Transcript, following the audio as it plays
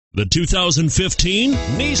The 2015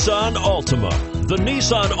 Nissan Altima. The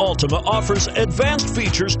Nissan Altima offers advanced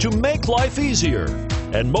features to make life easier,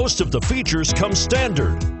 and most of the features come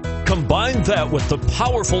standard. Combine that with the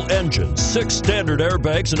powerful engine, 6 standard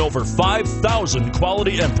airbags, and over 5,000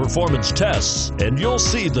 quality and performance tests, and you'll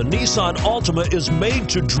see the Nissan Altima is made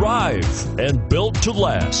to drive and built to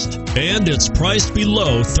last. And it's priced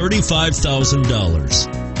below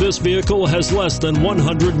 $35,000. This vehicle has less than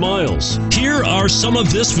 100 miles. Here are some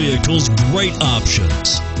of this vehicle's great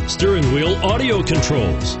options: steering wheel audio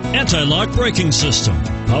controls, anti-lock braking system,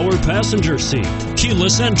 power passenger seat,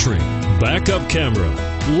 keyless entry, backup camera,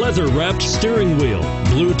 leather-wrapped steering wheel,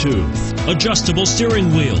 Bluetooth, adjustable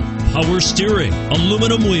steering wheel, power steering,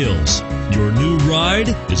 aluminum wheels. Your new ride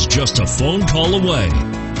is just a phone call away.